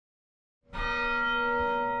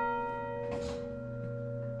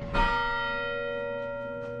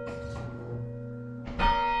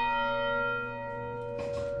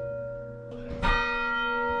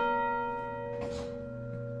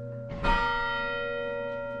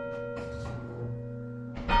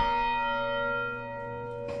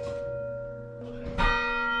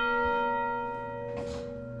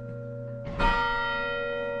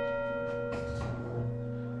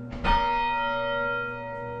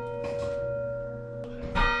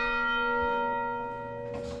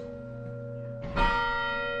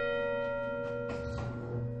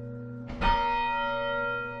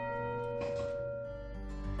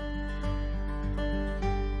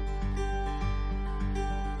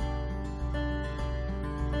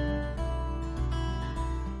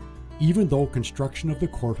Even though construction of the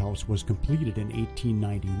courthouse was completed in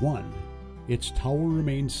 1891, its tower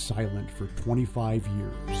remained silent for 25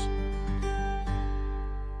 years.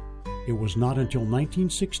 It was not until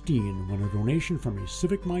 1916 when a donation from a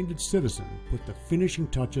civic-minded citizen put the finishing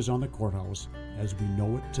touches on the courthouse as we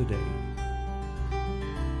know it today.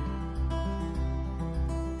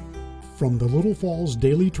 From the Little Falls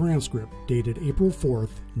Daily Transcript dated April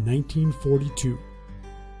 4th, 1942.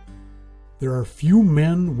 There are few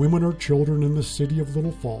men, women, or children in the city of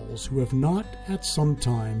Little Falls who have not at some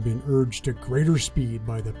time been urged to greater speed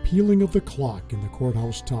by the pealing of the clock in the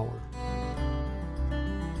courthouse tower.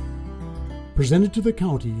 Presented to the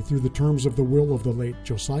county through the terms of the will of the late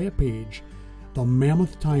Josiah Page, the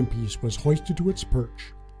mammoth timepiece was hoisted to its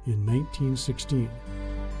perch in 1916.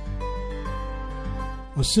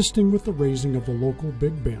 Assisting with the raising of the local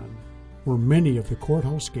Big Ben were many of the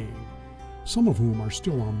courthouse gang, some of whom are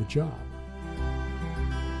still on the job.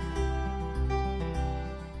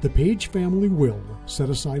 The Page family will set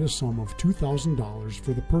aside a sum of $2,000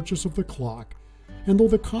 for the purchase of the clock, and though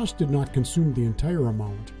the cost did not consume the entire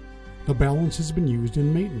amount, the balance has been used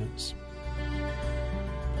in maintenance.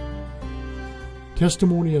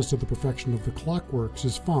 Testimony as to the perfection of the clockworks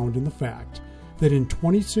is found in the fact that in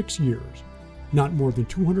 26 years, not more than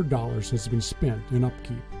 $200 has been spent in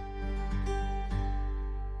upkeep.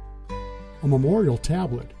 A memorial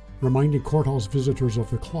tablet reminding courthouse visitors of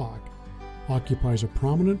the clock occupies a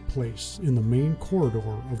prominent place in the main corridor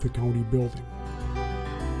of the county building.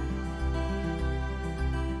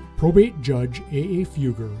 Probate Judge A.A.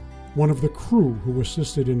 Fugger, one of the crew who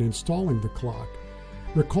assisted in installing the clock,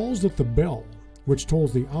 recalls that the bell, which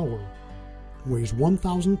tolls the hour, weighs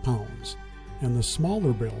 1,000 pounds, and the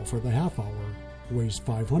smaller bell for the half hour weighs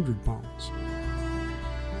 500 pounds.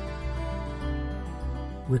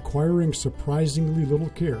 Requiring surprisingly little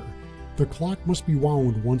care, the clock must be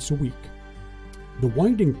wound once a week. The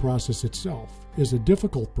winding process itself is a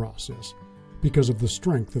difficult process because of the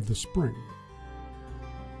strength of the spring.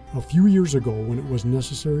 A few years ago, when it was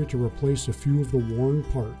necessary to replace a few of the worn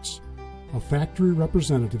parts, a factory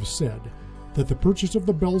representative said that the purchase of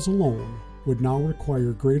the bells alone would now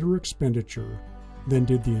require greater expenditure than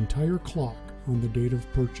did the entire clock on the date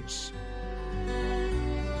of purchase.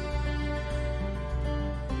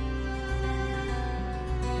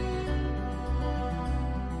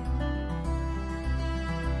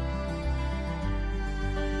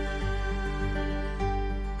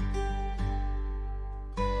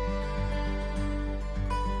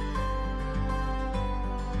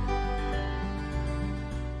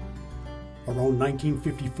 Around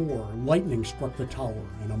 1954, lightning struck the tower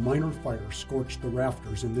and a minor fire scorched the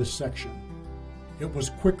rafters in this section. It was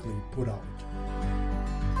quickly put out.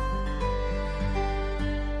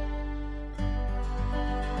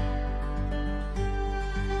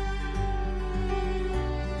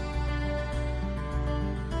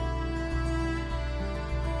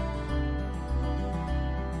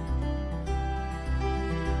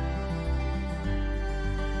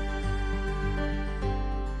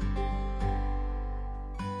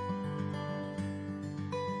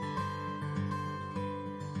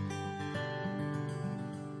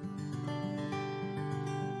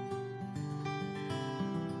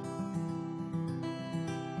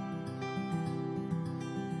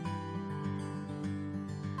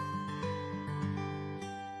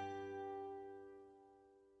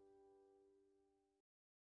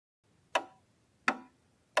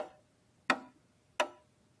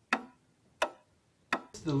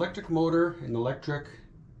 The electric motor and electric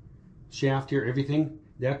shaft here, everything,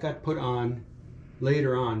 that got put on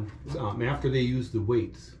later on after they used the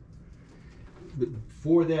weights. But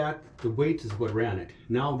before that, the weights is what ran it.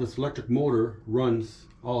 Now this electric motor runs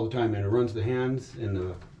all the time, and it runs the hands and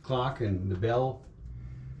the clock and the bell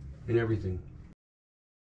and everything.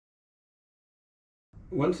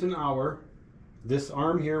 Once an hour, this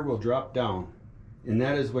arm here will drop down, and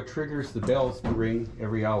that is what triggers the bells to ring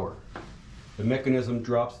every hour. The mechanism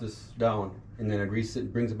drops this down, and then it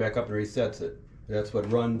brings it back up and resets it. That's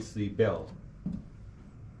what runs the bell.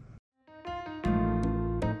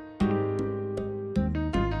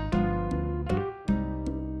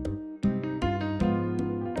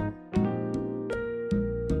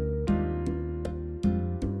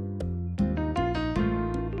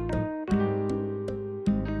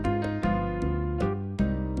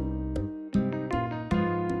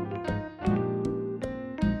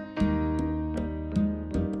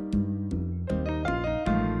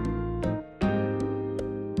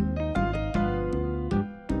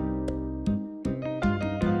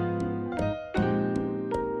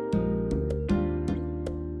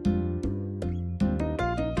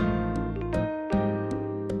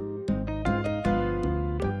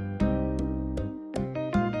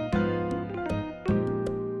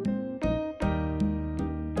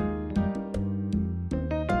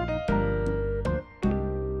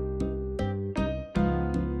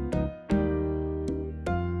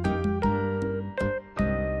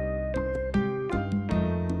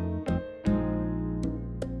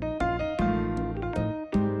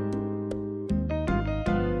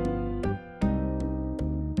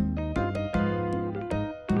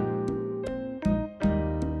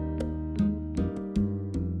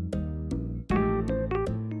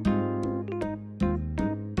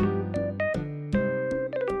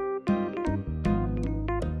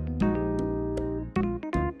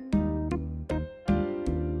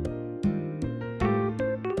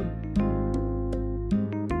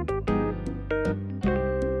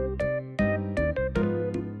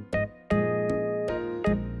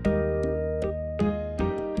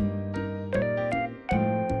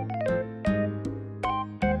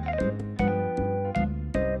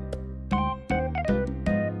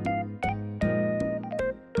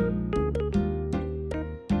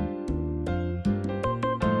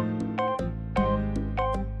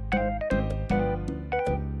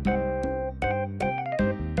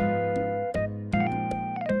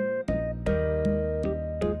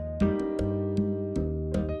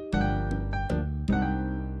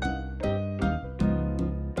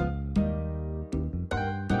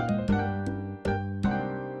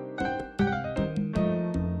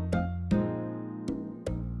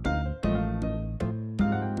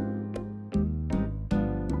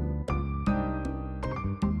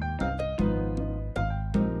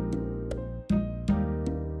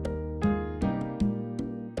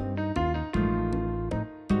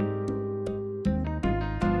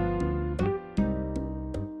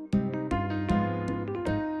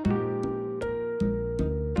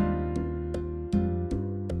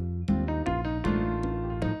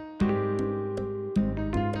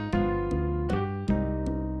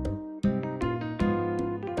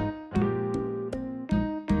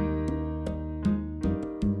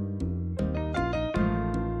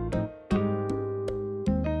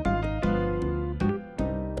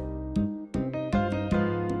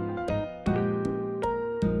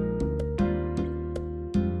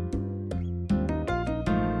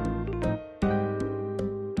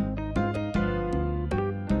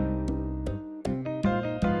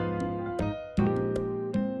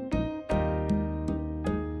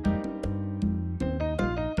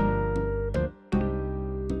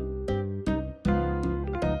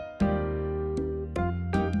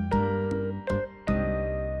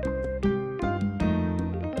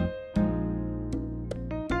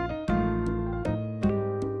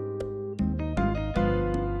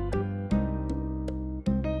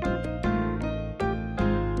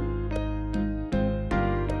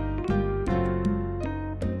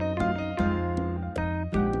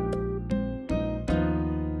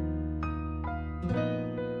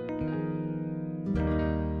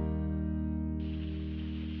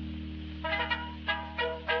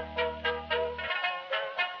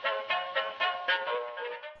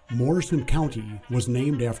 Morrison County was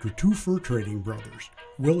named after two fur trading brothers,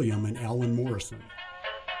 William and Allen Morrison.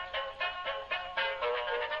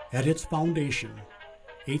 At its foundation,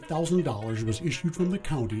 $8,000 was issued from the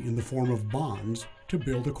county in the form of bonds to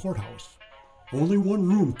build a courthouse. Only one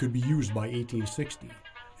room could be used by 1860,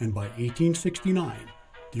 and by 1869,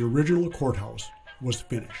 the original courthouse was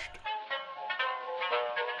finished.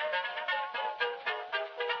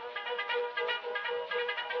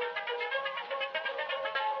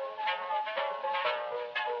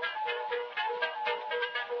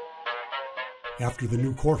 After the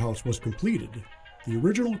new courthouse was completed, the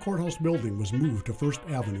original courthouse building was moved to First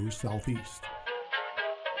Avenue Southeast.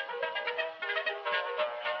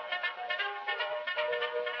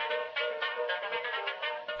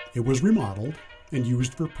 It was remodeled and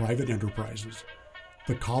used for private enterprises.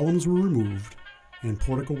 The columns were removed and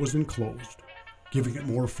portico was enclosed, giving it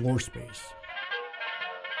more floor space.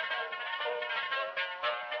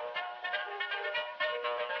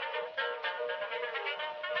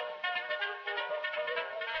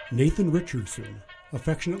 Nathan Richardson,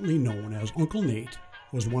 affectionately known as Uncle Nate,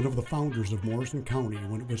 was one of the founders of Morrison County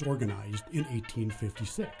when it was organized in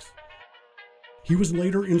 1856. He was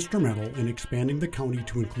later instrumental in expanding the county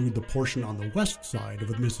to include the portion on the west side of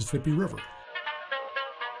the Mississippi River.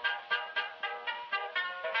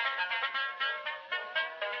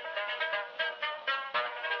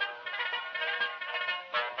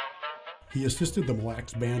 He assisted the Mille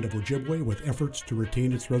Lacs Band of Ojibwe with efforts to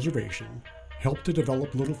retain its reservation, helped to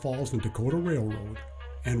develop Little Falls and Dakota Railroad,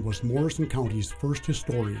 and was Morrison County's first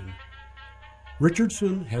historian.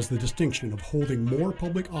 Richardson has the distinction of holding more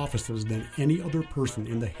public offices than any other person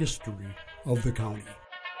in the history of the county.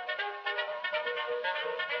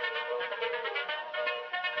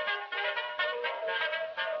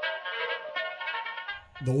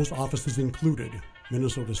 Those offices included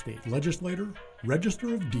Minnesota State Legislator,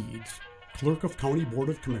 Register of Deeds, Clerk of County Board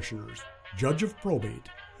of Commissioners, Judge of Probate,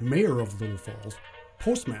 Mayor of Little Falls,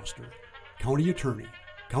 Postmaster, County Attorney,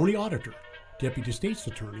 County Auditor, Deputy State's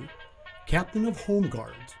Attorney, Captain of Home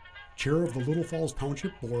Guards, Chair of the Little Falls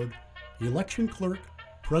Township Board, Election Clerk,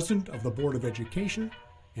 President of the Board of Education,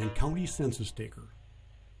 and County Census Taker.